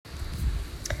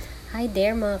Hi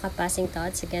there mga kapasing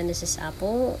thoughts. Again, this is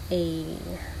Apple.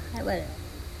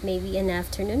 Maybe an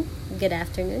afternoon, good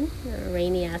afternoon, or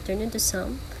rainy afternoon to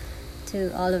some,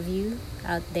 to all of you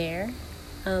out there.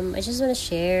 I just want to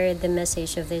share the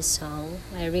message of this song.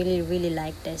 I really, really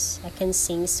like this. I can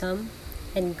sing some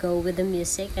and go with the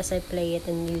music as I play it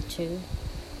on YouTube.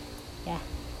 Yeah,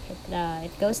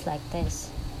 it goes like this.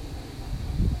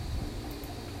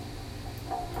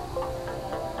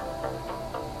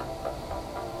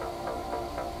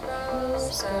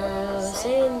 Girls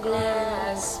in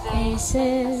glass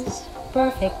faces,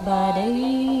 perfect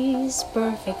bodies,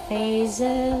 perfect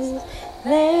faces.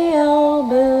 They all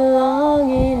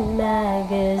belong in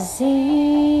magazines.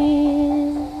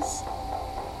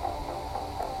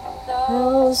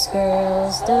 Those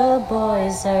girls the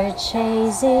boys are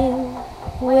chasing,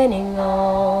 winning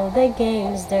all the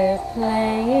games they're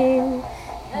playing.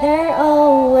 They're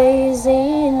always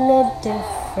in a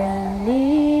different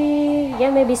league. Yeah,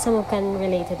 maybe someone can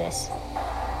relate to this.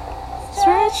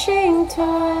 Stretching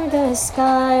toward the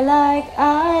sky like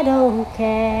I don't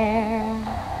care.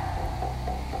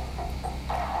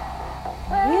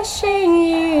 Wishing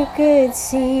you could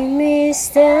see me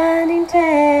standing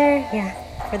there. Yeah,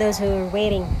 for those who are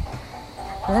waiting.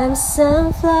 I'm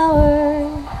sunflower,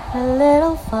 a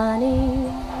little funny.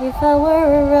 If I were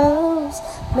a rose,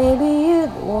 maybe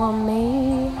you'd want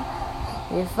me.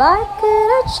 If I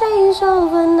could change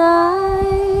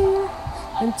overnight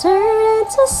and turn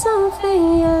into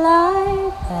something you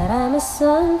like. But I'm a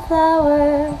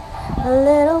sunflower, a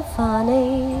little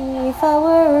funny. If I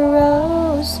were a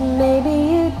rose, maybe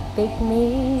you'd pick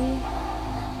me.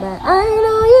 But I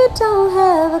know you don't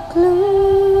have a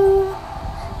clue.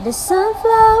 The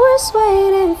sunflower's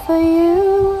waiting for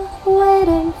you,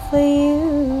 waiting for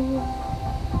you.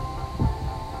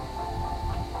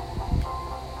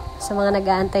 Sa mga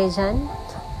nag-aantay dyan,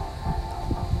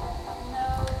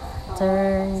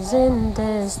 turns in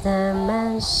this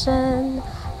dimension,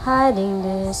 hiding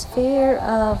this fear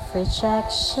of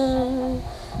rejection.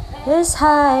 This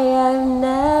high I've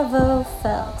never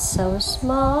felt so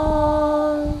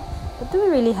small. But do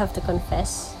we really have to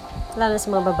confess? Lalo sa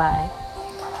mga babae.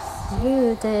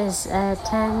 You this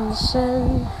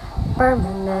attention,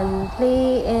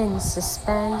 permanently in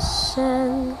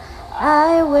suspension.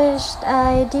 I wished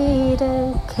I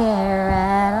didn't care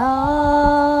at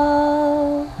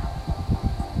all.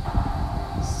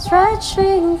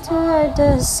 Stretching toward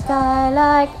the sky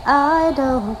like I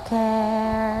don't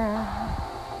care.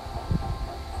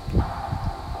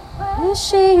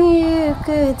 Wishing you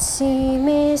could see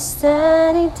me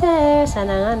standing there.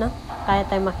 Sana nga, no? Kaya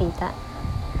tayo makita.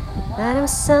 That I'm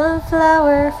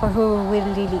sunflower for who we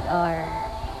really are.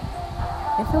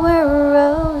 If we were a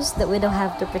rose, that we don't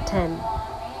have to pretend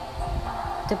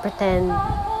to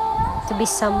be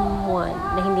someone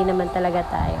na hindi naman talaga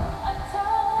tayo.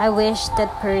 I wish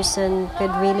that person could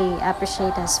really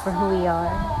appreciate us for who we are,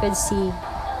 could see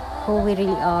who we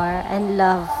really are, and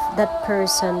love that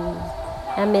person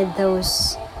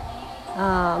amidst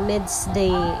the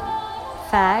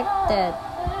fact that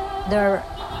there are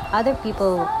other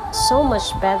people so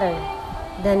much better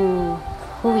than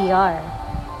who we are.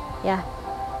 Yeah.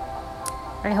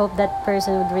 I hope that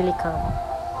person would really come.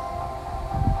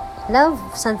 Love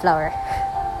sunflower.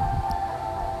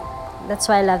 That's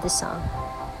why I love this song.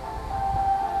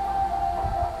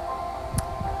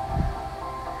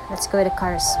 Let's go to the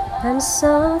chorus. I'm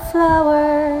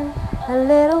sunflower, a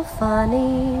little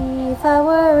funny. If I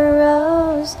were a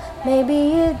rose,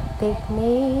 maybe you'd pick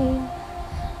me.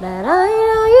 But I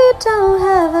know you don't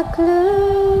have a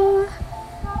clue.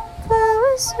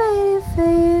 Flowers waiting for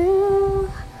you,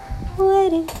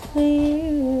 waiting for you.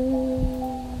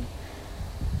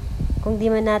 Kung di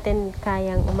man natin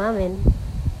kayang umamin,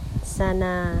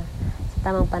 sana sa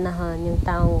tamang panahon yung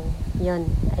taong yon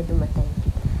ay dumating.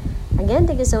 Again,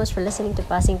 thank you so much for listening to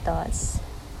Passing Thoughts.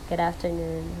 Good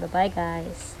afternoon. Bye-bye,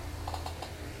 guys.